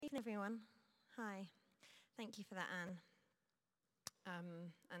everyone. Hi. Thank you for that, Anne,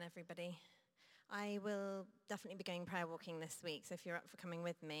 and everybody. I will definitely be going prayer walking this week, so if you're up for coming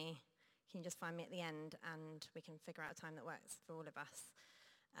with me, you can just find me at the end and we can figure out a time that works for all of us.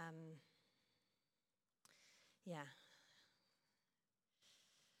 Yeah.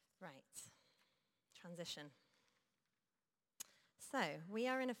 Right. Transition. So, we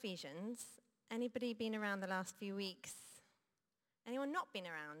are in Ephesians. Anybody been around the last few weeks? Anyone not been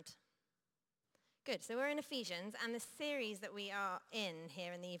around? Good. So we're in Ephesians, and the series that we are in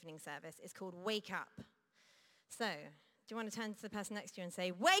here in the evening service is called Wake Up. So, do you want to turn to the person next to you and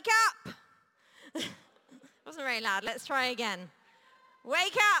say, Wake up! Wasn't very loud. Let's try again.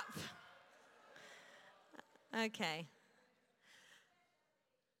 Wake up! Okay.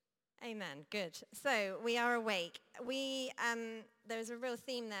 Amen. Good. So we are awake. There's a real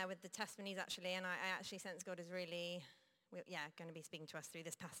theme there with the testimonies, actually, and I actually sense God is really going to be speaking to us through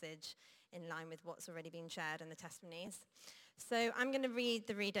this passage in line with what's already been shared in the testimonies. So I'm going to read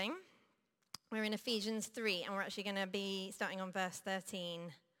the reading. We're in Ephesians 3, and we're actually going to be starting on verse 13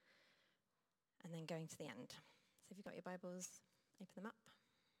 and then going to the end. So if you've got your Bibles, open them up.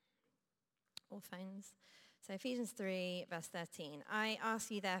 Or phones. So Ephesians 3, verse 13. I ask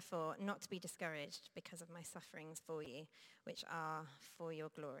you, therefore, not to be discouraged because of my sufferings for you, which are for your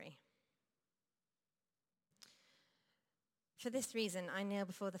glory. For this reason, I kneel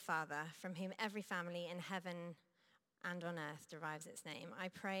before the Father, from whom every family in heaven and on earth derives its name. I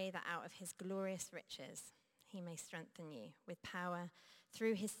pray that out of his glorious riches, he may strengthen you with power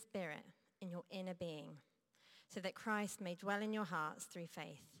through his Spirit in your inner being, so that Christ may dwell in your hearts through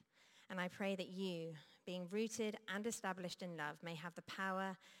faith. And I pray that you, being rooted and established in love, may have the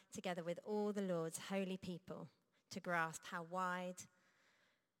power, together with all the Lord's holy people, to grasp how wide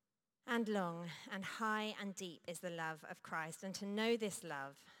and long and high and deep is the love of Christ, and to know this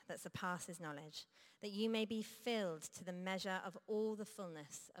love that surpasses knowledge, that you may be filled to the measure of all the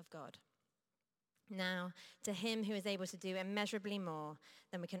fullness of God. Now, to him who is able to do immeasurably more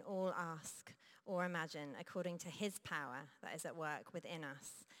than we can all ask or imagine, according to his power that is at work within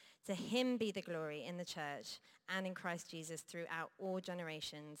us, to him be the glory in the church and in Christ Jesus throughout all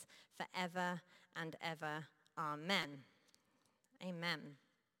generations, forever and ever. Amen. Amen.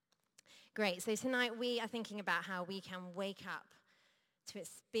 Great. So tonight we are thinking about how we can wake up to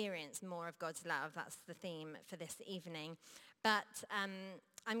experience more of God's love. That's the theme for this evening. But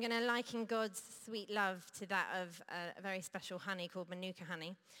I'm going to liken God's sweet love to that of a very special honey called Manuka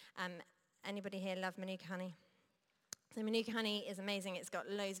honey. Anybody here love Manuka honey? So Manuka honey is amazing. It's got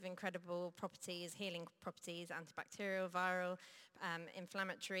loads of incredible properties, healing properties, antibacterial, viral,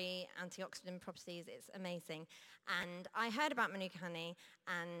 inflammatory, antioxidant properties. It's amazing. And I heard about Manuka honey,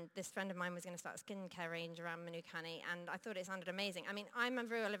 and this friend of mine was going to start a skincare range around Manuka honey, and I thought it sounded amazing. I mean, I'm a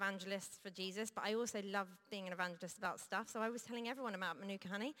real evangelist for Jesus, but I also love being an evangelist about stuff, so I was telling everyone about Manuka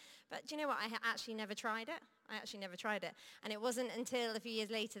honey. But do you know what? I actually never tried it. And it wasn't until a few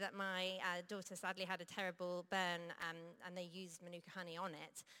years later that my daughter sadly had a terrible burn and they used Manuka honey on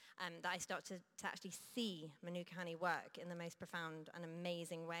it, that I started to actually see Manuka honey work in the most profound and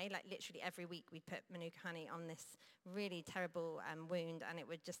amazing way. Like literally every week we'd put Manuka honey on this really terrible wound, and it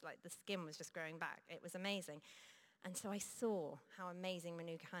would just like the skin was just growing back. It was amazing. And so I saw how amazing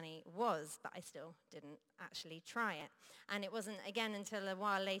Manuka honey was, but I still didn't actually try it. And it wasn't, again, until a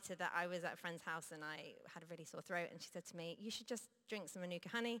while later that I was at a friend's house and I had a really sore throat, and she said to me, you should just drink some Manuka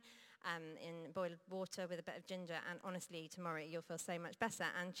honey in boiled water with a bit of ginger, and honestly, tomorrow you'll feel so much better.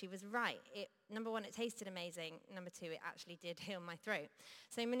 And she was right. Number one, it tasted amazing. Number two, it actually did heal my throat.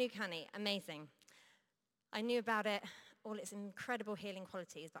 So Manuka honey, amazing. I knew about it, all its incredible healing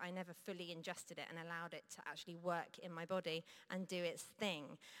qualities, but I never fully ingested it and allowed it to actually work in my body and do its thing.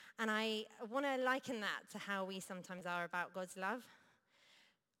 And I want to liken that to how we sometimes are about God's love.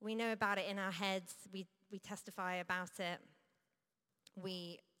 We know about it in our heads. We testify about it.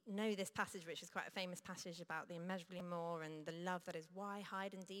 We know this passage, which is quite a famous passage about the immeasurably more and the love that is wide, high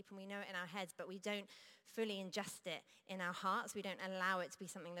and deep, and we know it in our heads, but we don't fully ingest it in our hearts. We don't allow it to be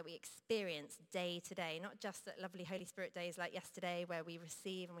something that we experience day to day, not just at lovely Holy Spirit days like yesterday where we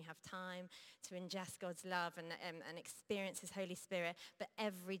receive and we have time to ingest God's love and experience his Holy Spirit, but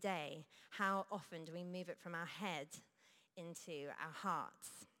every day. How often do we move it from our head into our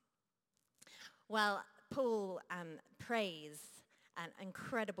hearts? Well, Paul prays an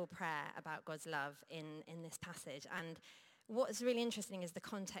incredible prayer about God's love in this passage. And what's really interesting is the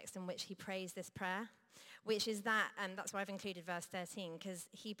context in which he prays this prayer. which is that, and that's why I've included verse 13, because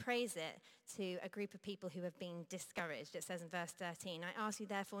he prays it to a group of people who have been discouraged. It says in verse 13, I ask you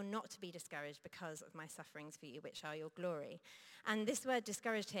therefore not to be discouraged because of my sufferings for you, which are your glory. And this word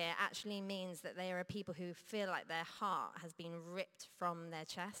discouraged here actually means that they are people who feel like their heart has been ripped from their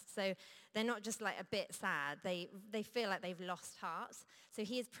chest. So they're not just like a bit sad. They feel like they've lost heart. So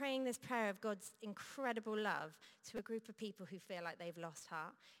he is praying this prayer of God's incredible love to a group of people who feel like they've lost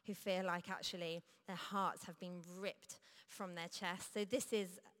heart, who feel like actually their hearts have been ripped from their chest. So this is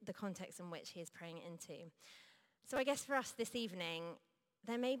the context in which he is praying it into. So I guess for us this evening,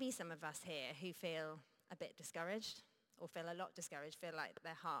 there may be some of us here who feel a bit discouraged, or feel a lot discouraged, feel like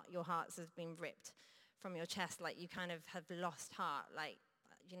your hearts have been ripped from your chest, like you kind of have lost heart, like,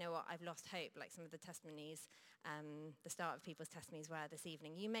 you know what, I've lost hope, like some of the testimonies, the start of people's testimonies were this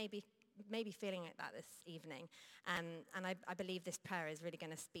evening. You may be feeling like that this evening, and I believe this prayer is really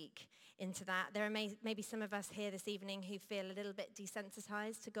going to speak into that. There are maybe some of us here this evening who feel a little bit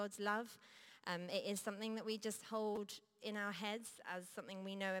desensitized to God's love. It is something that we just hold in our heads as something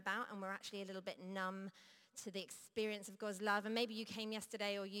we know about, and we're actually a little bit numb to the experience of God's love. And maybe you came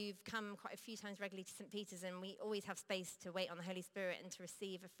yesterday, or you've come quite a few times regularly to St. Peter's, and we always have space to wait on the Holy Spirit and to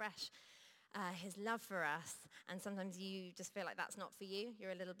receive afresh his love for us. And sometimes you just feel like that's not for you.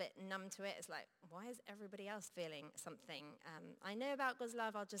 You're a little bit numb to it. It's like, why is everybody else feeling something? I know about God's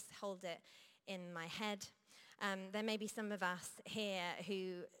love, I'll just hold it in my head. There may be some of us here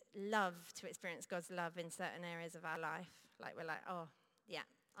who love to experience God's love in certain areas of our life. Like we're like, oh, yeah,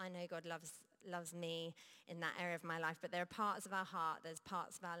 I know God loves me in that area of my life, but there are parts of our heart, there's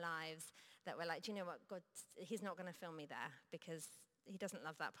parts of our lives that we're like, do you know what, God, he's not going to fill me there because he doesn't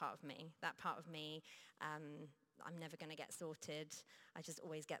love that part of me. That part of me, I'm never going to get sorted. I just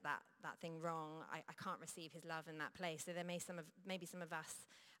always get that thing wrong. I can't receive his love in that place. So there maybe some of us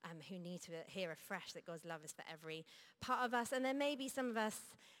who need to hear afresh that God's love is for every part of us. And there may be some of us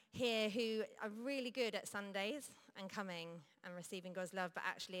here who are really good at Sundays and coming and receiving God's love, but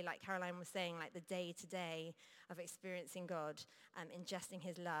actually, like Caroline was saying, like the day-to-day of experiencing God, ingesting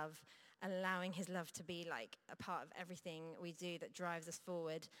his love, allowing his love to be like a part of everything we do that drives us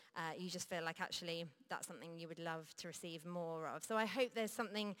forward, you just feel like actually that's something you would love to receive more of. So I hope there's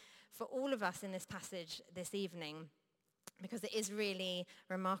something for all of us in this passage this evening, because it is really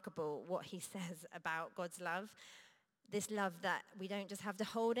remarkable what he says about God's love. This love that we don't just have to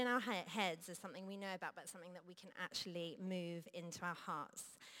hold in our heads as something we know about, but something that we can actually move into our hearts.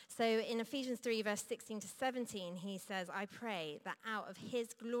 So in Ephesians 3, verse 16 to 17, he says, I pray that out of his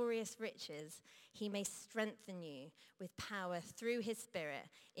glorious riches, he may strengthen you with power through his Spirit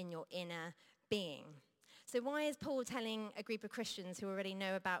in your inner being. So why is Paul telling a group of Christians who already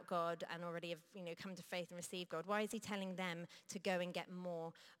know about God and already have, come to faith and receive God, why is he telling them to go and get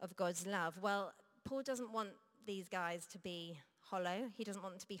more of God's love? Well, Paul doesn't want these guys to be hollow. He doesn't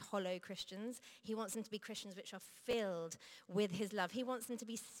want them to be hollow Christians. He wants them to be Christians which are filled with his love. He wants them to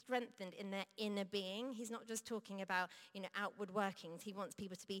be strengthened in their inner being. He's not just talking about, outward workings. He wants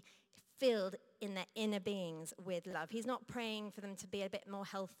people to be filled in their inner beings with love. He's not praying for them to be a bit more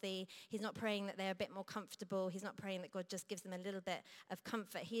healthy. He's not praying that they're a bit more comfortable. He's not praying that God just gives them a little bit of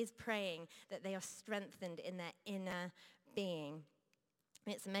comfort. He is praying that they are strengthened in their inner being.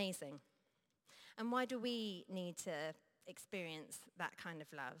 It's amazing. And why do we need to experience that kind of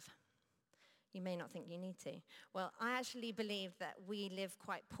love? You may not think you need to. Well, I actually believe that we live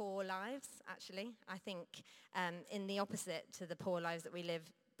quite poor lives, actually. I think in the opposite to the poor lives that we live,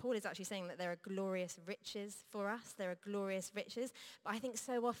 Paul is actually saying that there are glorious riches for us. There are glorious riches. But I think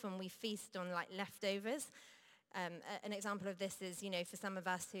so often we feast on like leftovers. An example of this is, for some of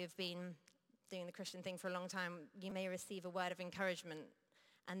us who have been doing the Christian thing for a long time, you may receive a word of encouragement,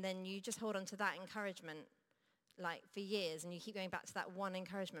 and then you just hold on to that encouragement like for years, and you keep going back to that one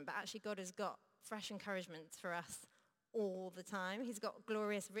encouragement. But actually God has got fresh encouragements for us all the time. He's got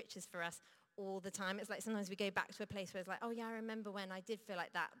glorious riches for us all the time. It's like sometimes we go back to a place where it's like, oh yeah, I remember when I did feel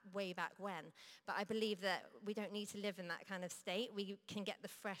like that way back when. But I believe that we don't need to live in that kind of state. We can get the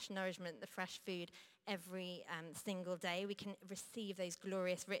fresh nourishment, the fresh food every single day. We can receive those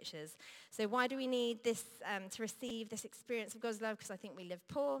glorious riches. So why do we need this to receive this experience of God's love? Because I think we live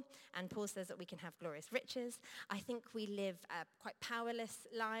poor, and Paul says that we can have glorious riches. I think we live quite powerless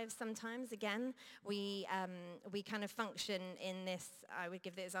lives sometimes. Again, we kind of function in this, I would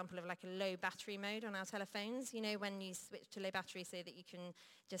give the example of like a low battery mode on our telephones. When you switch to low battery so that you can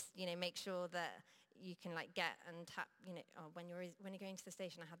just, make sure that you can like get and tap, when you're going to the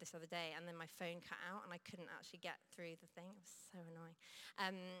station. I had this other day, and then my phone cut out and I couldn't actually get through the thing. It was so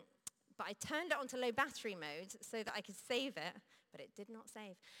annoying. But I turned it onto low battery mode so that I could save it, but it did not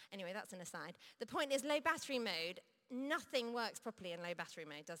save. Anyway, that's an aside. The point is, low battery mode, nothing works properly in low battery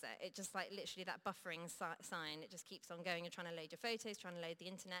mode, does it? It just like literally that buffering sign, it just keeps on going. You're trying to load your photos, trying to load the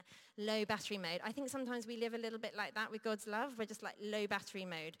internet. Low battery mode. I think sometimes we live a little bit like that with God's love. We're just like low battery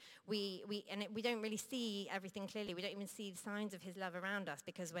mode. We don't really see everything clearly. We don't even see the signs of his love around us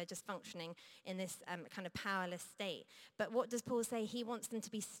because we're just functioning in this kind of powerless state. But what does Paul say? He wants them to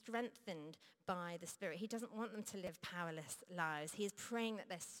be strengthened by the Spirit. He doesn't want them to live powerless lives. He is praying that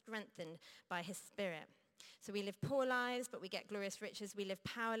they're strengthened by his Spirit. So we live poor lives, but we get glorious riches. We live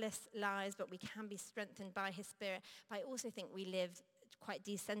powerless lives, but we can be strengthened by his Spirit. But I also think we live quite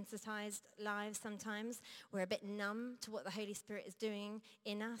desensitized lives sometimes. We're a bit numb to what the Holy Spirit is doing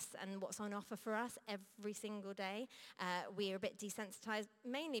in us and what's on offer for us every single day. We are a bit desensitized,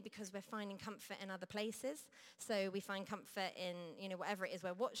 mainly because we're finding comfort in other places. So we find comfort in, whatever it is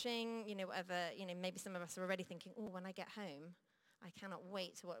we're watching, whatever, maybe some of us are already thinking, oh, when I get home, I cannot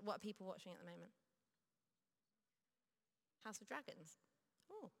wait to what are people watching at the moment? House of Dragons.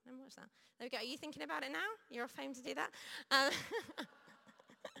 Oh, never watched that. There we go. Are you thinking about it now? You're off home to do that?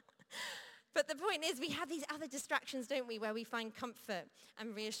 But the point is, we have these other distractions, don't we, where we find comfort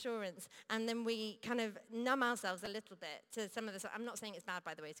and reassurance, and then we kind of numb ourselves a little bit to some of this. I'm not saying it's bad,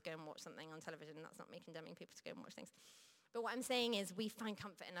 by the way, to go and watch something on television. That's not me condemning people to go and watch things. But what I'm saying is we find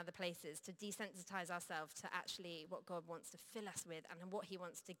comfort in other places to desensitize ourselves to actually what God wants to fill us with and what he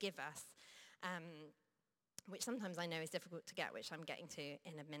wants to give us. Which sometimes I know is difficult to get, which I'm getting to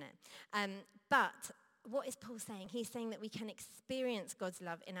in a minute. But what is Paul saying? He's saying that we can experience God's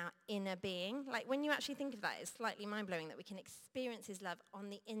love in our inner being. Like when you actually think of that, it's slightly mind-blowing that we can experience his love on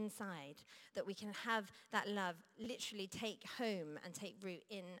the inside, that we can have that love literally take home and take root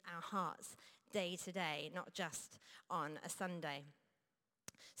in our hearts day to day, not just on a Sunday.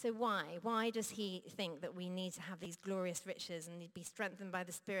 So why? Why does he think that we need to have these glorious riches and be strengthened by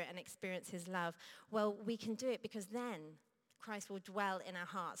the Spirit and experience his love? Well, we can do it because then Christ will dwell in our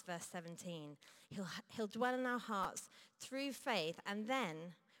hearts, verse 17. He'll dwell in our hearts through faith, and then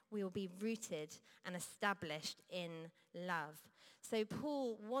we will be rooted and established in love. So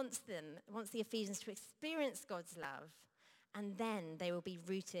Paul wants the Ephesians to experience God's love, and then they will be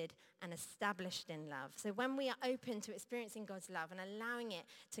rooted and established in love. So when we are open to experiencing God's love and allowing it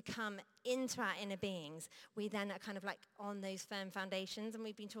to come into our inner beings, we then are kind of like on those firm foundations. And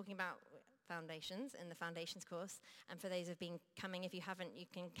we've been talking about foundations in the foundations course. And for those who have been coming, if you haven't, you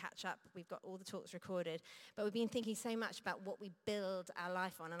can catch up. We've got all the talks recorded. But we've been thinking so much about what we build our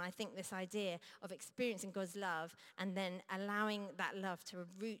life on. And I think this idea of experiencing God's love and then allowing that love to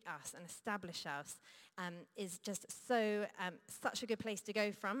root us and establish us is just such a good place to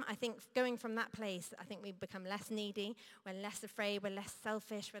go from. I think going from that place, I think we become less needy, we're less afraid, we're less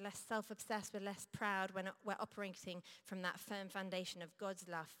selfish, we're less self-obsessed, we're less proud when we're operating from that firm foundation of God's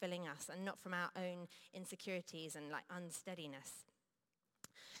love filling us and not from our own insecurities and like unsteadiness.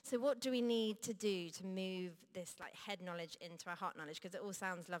 So what do we need to do to move this like head knowledge into our heart knowledge? Because it all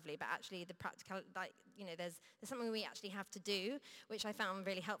sounds lovely, but actually the practical, there's something we actually have to do, which I found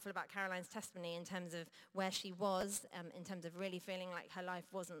really helpful about Caroline's testimony in terms of where she was, in terms of really feeling like her life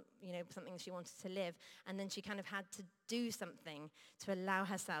wasn't, something she wanted to live. And then she kind of had to do something to allow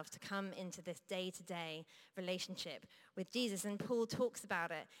herself to come into this day-to-day relationship with Jesus. And Paul talks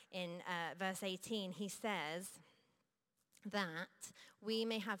about it in verse 18. He says that we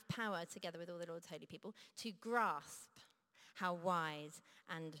may have power together with all the Lord's holy people to grasp how wide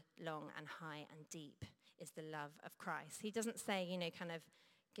and long and high and deep is the love of Christ. He doesn't say, kind of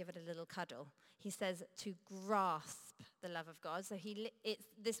give it a little cuddle. He says to grasp the love of God. So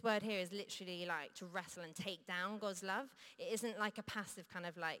this word here is literally like to wrestle and take down God's love. It isn't like a passive kind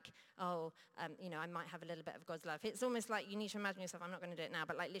of like, I might have a little bit of God's love. It's almost like you need to imagine yourself, I'm not going to do it now,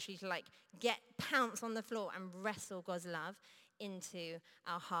 but like literally to like pounce on the floor and wrestle God's love into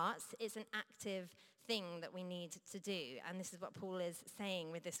our hearts. It's an active thing that we need to do. And this is what Paul is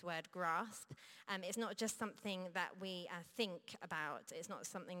saying with this word grasp. It's not just something that we think about. It's not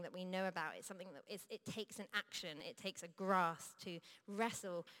something that we know about. It's something that it takes an action. It takes a grasp to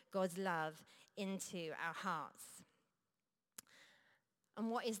wrestle God's love into our hearts. And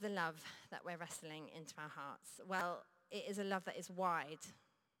what is the love that we're wrestling into our hearts? Well, it is a love that is wide.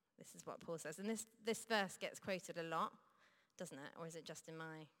 This is what Paul says. And this verse gets quoted a lot, doesn't it? Or is it just in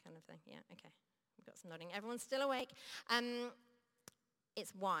my kind of thing? Yeah, okay. We've got some nodding. Everyone's still awake.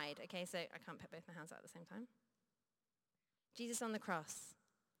 It's wide, okay? So I can't put both my hands out at the same time. Jesus on the cross,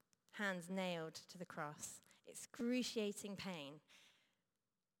 hands nailed to the cross, excruciating pain.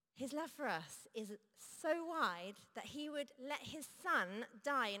 His love for us is so wide that he would let his son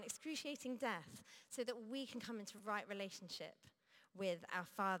die an excruciating death so that we can come into right relationship with our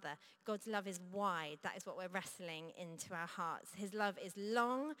Father. God's love is wide. That is what we're wrestling into our hearts. His love is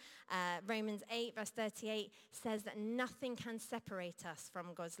long. Romans 8 verse 38 says that nothing can separate us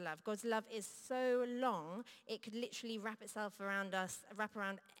from God's love. God's love is so long, it could literally wrap itself around us, wrap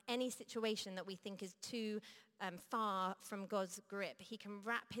around any situation that we think is too far from God's grip. He can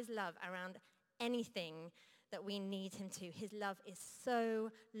wrap his love around anything that we need him to. His love is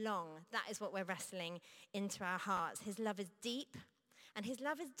so long. That is what we're wrestling into our hearts. His love is deep. And his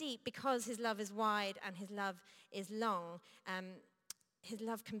love is deep because his love is wide and his love is long. His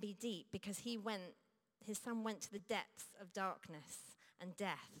love can be deep because his son went to the depths of darkness and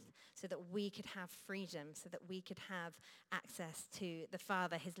death so that we could have freedom, so that we could have access to the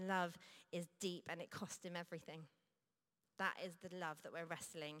Father. His love is deep and it cost him everything. That is the love that we're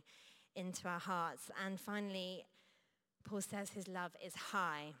wrestling into our hearts. And finally, Paul says his love is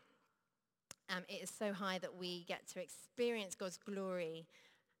high. It is so high that we get to experience God's glory,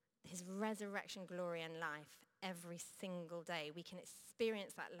 his resurrection glory and life every single day. We can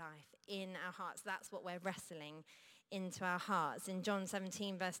experience that life in our hearts. That's what we're wrestling into our hearts. In John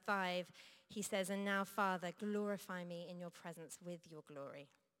 17 verse 5, he says, "And now, Father, glorify me in your presence with your glory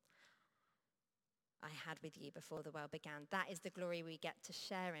I had with you before the world began." That is the glory we get to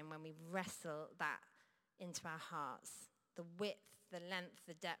share in when we wrestle that into our hearts. The width, the length,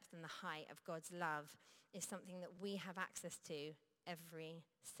 the depth, and the height of God's love is something that we have access to every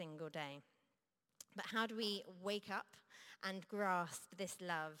single day. But how do we wake up and grasp this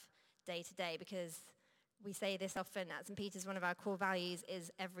love day to day? Because we say this often at St. Peter's, one of our core values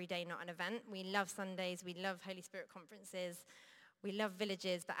is every day, not an event. We love Sundays, we love Holy Spirit conferences, we love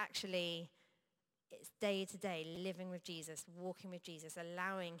villages, but actually it's day to day, living with Jesus, walking with Jesus,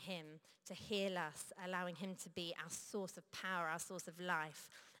 allowing him to heal us, allowing him to be our source of power, our source of life.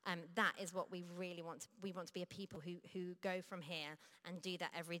 That is what we really want. We want to be a people who go from here and do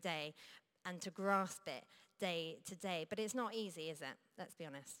that every day and to grasp it day to day. But it's not easy, is it? Let's be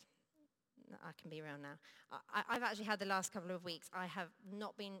honest. I can be real now. I've actually had the last couple of weeks, I've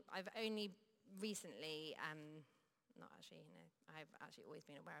only recently, I've actually always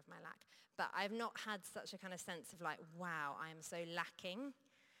been aware of my lack, but I've not had such a kind of sense of like, wow, I am so lacking.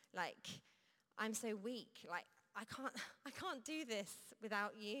 Like, I'm so weak. Like, I can't do this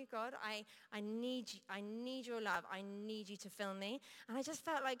without you, God. I need your love. I need you to fill me. And I just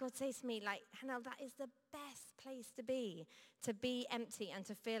felt like God says to me, like, Hannah, that is the best place to be empty and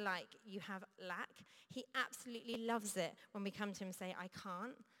to feel like you have lack. He absolutely loves it when we come to him and say, I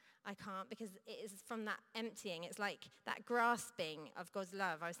can't, because it is from that emptying. It's like that grasping of God's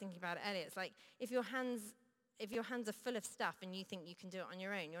love. I was thinking about it earlier. It's like if your hands are full of stuff and you think you can do it on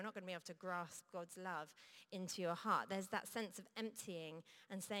your own, you're not going to be able to grasp God's love into your heart. There's that sense of emptying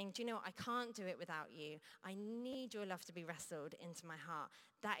and saying, do you know what? I can't do it without you. I need your love to be wrestled into my heart.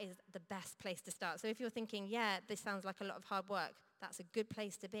 That is the best place to start. So if you're thinking, yeah, this sounds like a lot of hard work, that's a good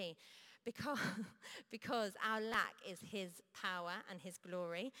place to be. Because our lack is his power and his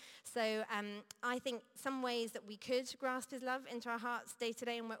glory. So I think some ways that we could grasp his love into our hearts day to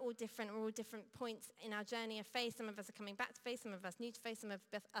day, and we're all different points in our journey of faith. Some of us are coming back to faith, some of us new to faith, some of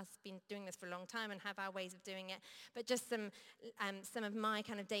us been doing this for a long time and have our ways of doing it. But just some of my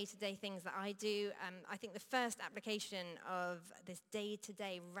kind of day-to-day things that I do. I think the first application of this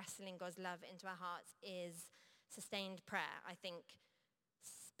day-to-day wrestling God's love into our hearts is sustained prayer. I think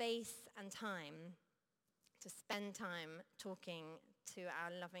space and time to spend time talking to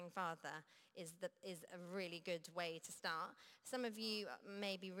our loving Father is a really good way to start. Some of you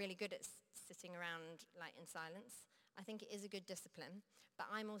may be really good at sitting around like in silence. I think it is a good discipline, but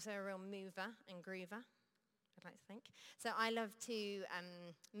I'm also a real mover and groover, I'd like to think. So I love to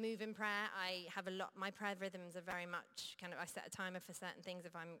move in prayer. My prayer rhythms are very much kind of, I set a timer for certain things.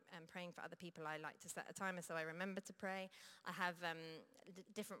 If I'm praying for other people, I like to set a timer so I remember to pray. I have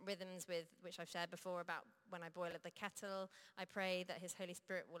different rhythms with which I've shared before about when I boil at the kettle. I pray that his Holy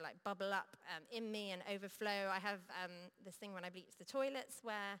Spirit will like bubble up in me and overflow. I have this thing when I bleach the toilets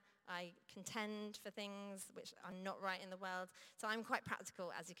where I contend for things which are not right in the world. So I'm quite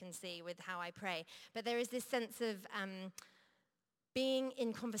practical, as you can see, with how I pray. But there is this sense of being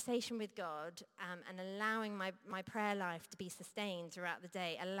in conversation with God and allowing my prayer life to be sustained throughout the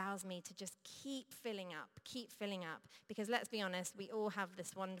day allows me to just keep filling up. Because let's be honest, we all have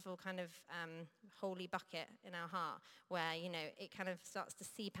this wonderful kind of holy bucket in our heart where, it kind of starts to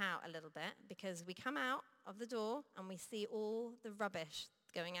seep out a little bit because we come out of the door and we see all the rubbish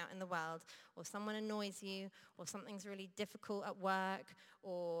going out in the world, or someone annoys you, or something's really difficult at work,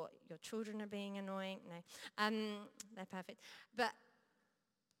 or your children are being annoying. No, they're perfect. But,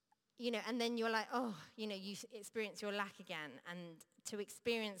 and then you're like, you experience your lack again. And to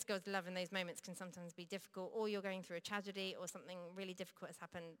experience God's love in those moments can sometimes be difficult, or you're going through a tragedy or something really difficult has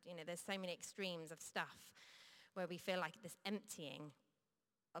happened. There's so many extremes of stuff where we feel like this emptying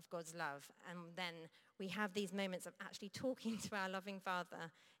of God's love. And then we have these moments of actually talking to our loving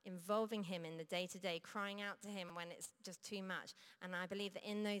Father, involving him in the day-to-day, crying out to him when it's just too much. And I believe that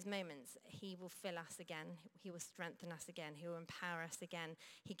in those moments, he will fill us again. He will strengthen us again. He will empower us again.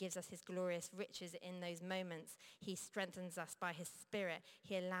 He gives us his glorious riches in those moments. He strengthens us by his Spirit.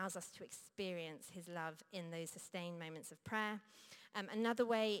 He allows us to experience his love in those sustained moments of prayer. Another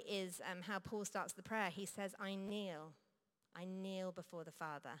way is how Paul starts the prayer. He says, I kneel before the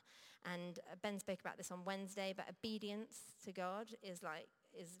Father. And Ben spoke about this on Wednesday, but obedience to God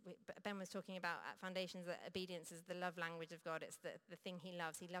Ben was talking about at Foundations that obedience is the love language of God. It's the thing he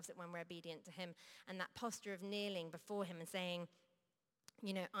loves. He loves it when we're obedient to him. And that posture of kneeling before him and saying,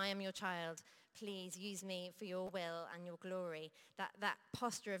 I am your child. Please use me for your will and your glory. That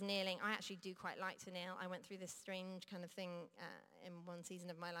posture of kneeling, I actually do quite like to kneel. I went through this strange kind of thing in one season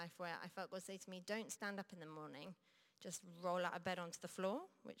of my life where I felt God say to me, don't stand up in the morning. Just roll out of bed onto the floor,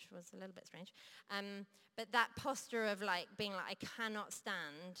 which was a little bit strange. But that posture of being I cannot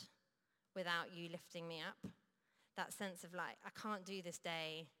stand without you lifting me up. That sense of I can't do this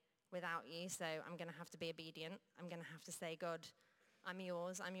day without you, so I'm going to have to be obedient. I'm going to have to say, God, I'm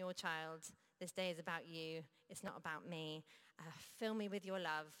yours. I'm your child. This day is about you. It's not about me. Fill me with your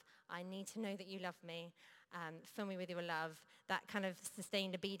love. I need to know that you love me. Fill me with your love. That kind of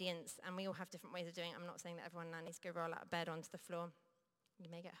sustained obedience, and we all have different ways of doing it. I'm not saying that everyone now needs to go roll out of bed onto the floor. You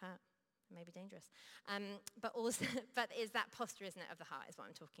may get hurt. It may be dangerous. But is that posture, isn't it, of the heart is what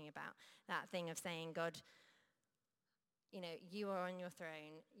I'm talking about. That thing of saying, God, you are on your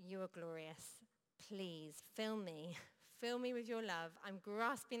throne. You are glorious. Please fill me. Fill me with your love. I'm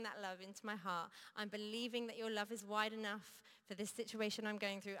grasping that love into my heart. I'm believing that your love is wide enough for this situation I'm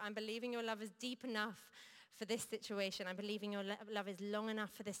going through. I'm believing your love is deep enough for this situation. I'm believing your love is long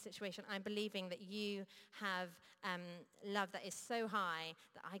enough for this situation. I'm believing that you have love that is so high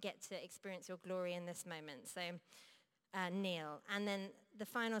that I get to experience your glory in this moment. So kneel. And then the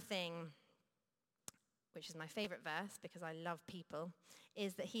final thing, which is my favorite verse because I love people,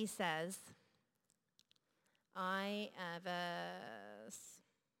 is that he says, verse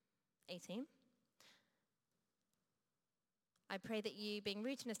 18, I pray that you, being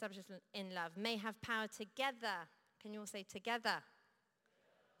rooted and established in love, may have power together. Can you all say together?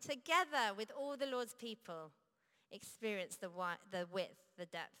 Together with all the Lord's people, experience the width, the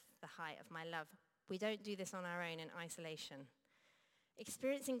depth, the height of my love. We don't do this on our own in isolation.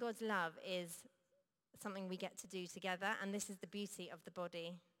 Experiencing God's love is something we get to do together, and this is the beauty of the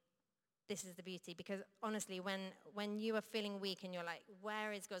body. This is the beauty, because honestly, when you are feeling weak and you're like,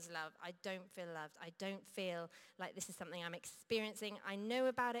 where is God's love? I don't feel loved. I don't feel like this is something I'm experiencing. I know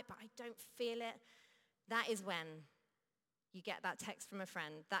about it, but I don't feel it. That is when you get that text from a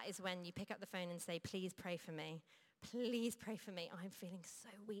friend. That is when you pick up the phone and say, please pray for me. Please pray for me. I'm feeling so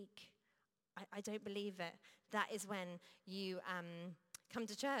weak. I don't believe it. That is when you come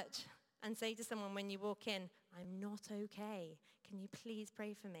to church and say to someone when you walk in, I'm not okay. Can you please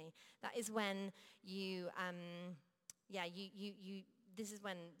pray for me? That is when you this is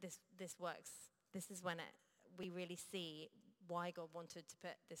when this works. This is when we really see why God wanted to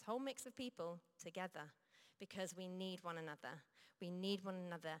put this whole mix of people together, because we need one another. We need one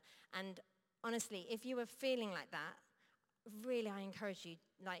another. And honestly, if you were feeling like that, really I encourage you,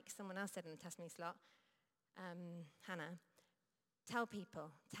 like someone else said in the testimony slot, Hannah, tell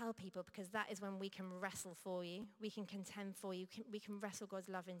people, because that is when we can wrestle for you. We can contend for you. We can wrestle God's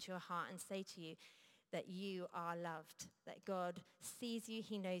love into your heart and say to you that you are loved, that God sees you,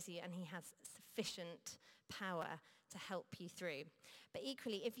 he knows you, and he has sufficient power to help you through. But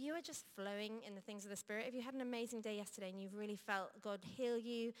equally, if you are just flowing in the things of the Spirit, if you had an amazing day yesterday and you've really felt God heal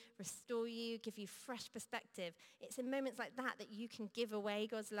you, restore you, give you fresh perspective, it's in moments like that that you can give away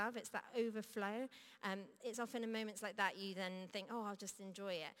God's love. It's that overflow. It's often in moments like that you then think, oh, I'll just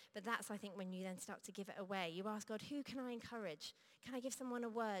enjoy it. But that's, I think, when you then start to give it away. You ask God, who can I encourage? Can I give someone a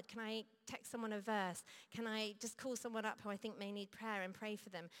word? Can I text someone a verse? Can I just call someone up who I think may need prayer and pray for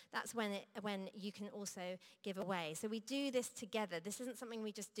them? That's when you can also give away. So we do this together. This isn't something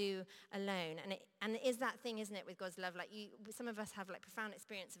we just do alone. And it is that thing, isn't it, with God's love? Like some of us have like profound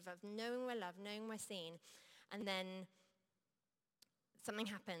experience of knowing we're loved, knowing we're seen, and then something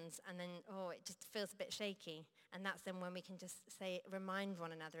happens, and then, it just feels a bit shaky. And that's then when we can just remind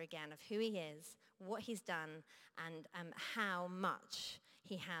one another again of who he is, what he's done, and how much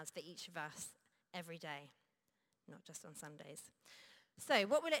he has for each of us every day, not just on Sundays. So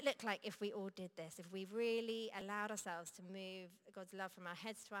what will it look like if we all did this, if we really allowed ourselves to move God's love from our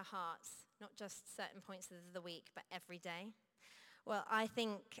heads to our hearts, not just certain points of the week, but every day? Well, I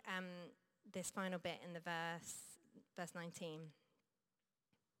think this final bit in the verse 19,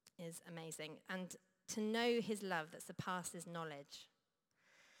 is amazing. And to know his love that surpasses knowledge,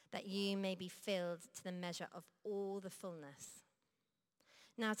 that you may be filled to the measure of all the fullness.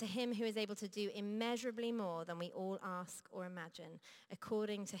 Now to him who is able to do immeasurably more than we all ask or imagine,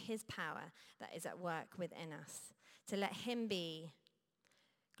 according to his power that is at work within us, to let him be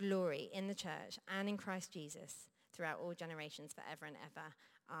glory in the church and in Christ Jesus throughout all generations, forever and ever.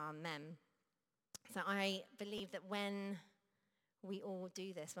 Amen. So I believe that when we all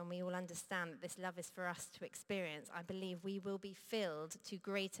do this, when we all understand that this love is for us to experience, I believe we will be filled to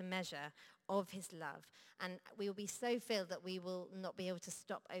greater measure of his love. And we will be so filled that we will not be able to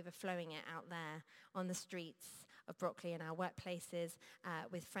stop overflowing it out there on the streets of Brockley, in our workplaces,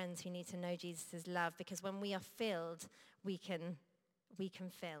 with friends who need to know Jesus' love. Because when we are filled, we can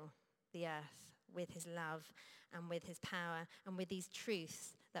fill the earth with his love and with his power and with these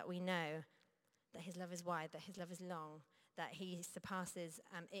truths that we know, that his love is wide, that his love is long, that he surpasses,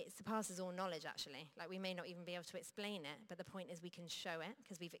 it surpasses all knowledge, actually. Like, we may not even be able to explain it, but the point is we can show it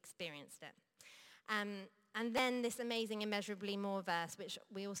because we've experienced it. And then this amazing immeasurably more verse, which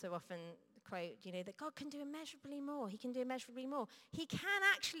we also often quote, that God can do immeasurably more. He can do immeasurably more. He can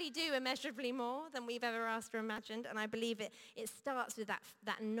actually do immeasurably more than we've ever asked or imagined. And I believe it starts with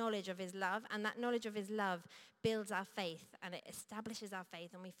that knowledge of his love. And that knowledge of his love builds our faith, and it establishes our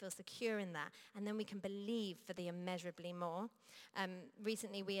faith, and we feel secure in that. And then we can believe for the immeasurably more.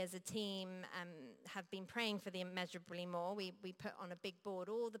 Recently, we as a team have been praying for the immeasurably more. We put on a big board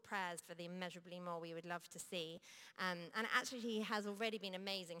all the prayers for the immeasurably more we would love to see. And actually, he has already been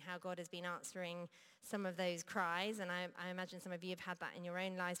amazing how God has been answering some of those cries. And I imagine some of you have had that in your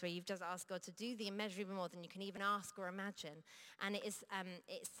own lives, where you've just asked God to do the immeasurably more than you can even ask or imagine. And it's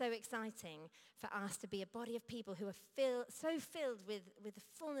so exciting for us to be a body of people who are so filled with the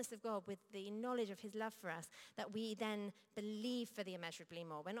fullness of God, with the knowledge of his love for us, that we then believe for the immeasurably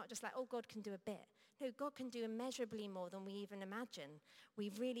more. We're not just like, oh, God can do a bit. No, God can do immeasurably more than we even imagine.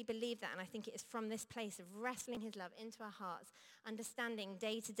 We really believe that, and I think it is from this place of wrestling his love into our hearts, understanding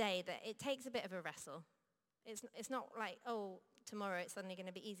day to day that it takes a bit of a wrestle. It's not like, oh, tomorrow it's suddenly going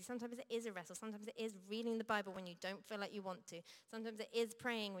to be easy. Sometimes it is a wrestle. Sometimes it is reading the Bible when you don't feel like you want to. Sometimes it is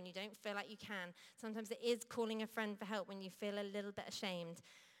praying when you don't feel like you can. Sometimes it is calling a friend for help when you feel a little bit ashamed.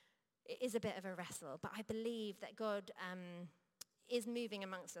 It is a bit of a wrestle, but I believe that God is moving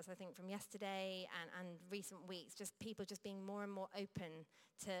amongst us, I think, from yesterday and recent weeks, just people just being more and more open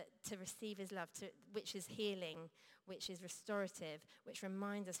to receive his love, which is healing, which is restorative, which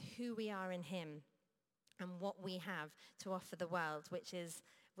reminds us who we are in him and what we have to offer the world, which is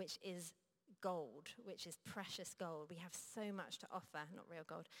gold, which is precious gold. We have so much to offer, not real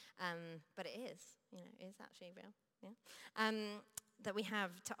gold, but it is, it is actually real, yeah, that we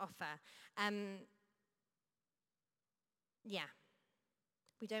have to offer.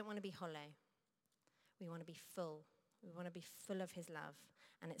 We don't want to be hollow. We want to be full. We want to be full of his love,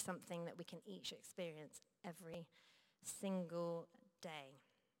 and it's something that we can each experience every single day.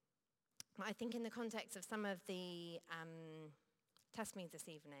 I think in the context of some of the testimonies this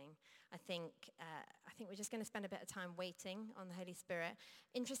evening, I think we're just going to spend a bit of time waiting on the Holy Spirit.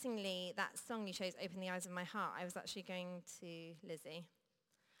 Interestingly, that song you chose, Open the Eyes of My Heart, I was actually going to, Lizzie,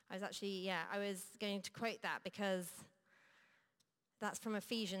 I was going to quote that because that's from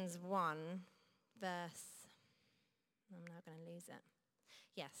Ephesians 1, verse, I'm now going to lose it.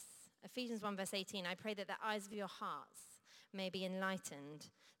 Yes, Ephesians 1, verse 18, I pray that the eyes of your hearts may be enlightened,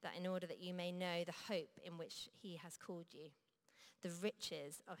 that in order that you may know the hope in which he has called you, the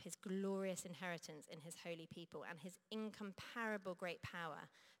riches of his glorious inheritance in his holy people, and his incomparable great power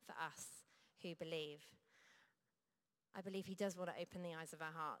for us who believe. I believe he does want to open the eyes of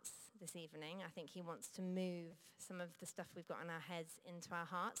our hearts this evening. I think he wants to move some of the stuff we've got in our heads into our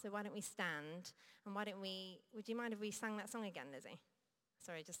hearts. So why don't we stand, and would you mind if we sang that song again, Lizzie?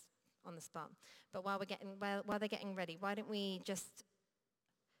 Sorry, just on the spot. But while they're getting ready, why don't we just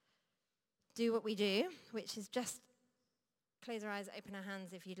do what we do, which is just close our eyes, open our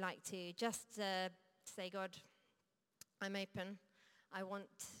hands if you'd like to. Just say, God, I'm open. I want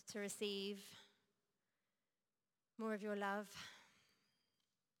to receive more of your love.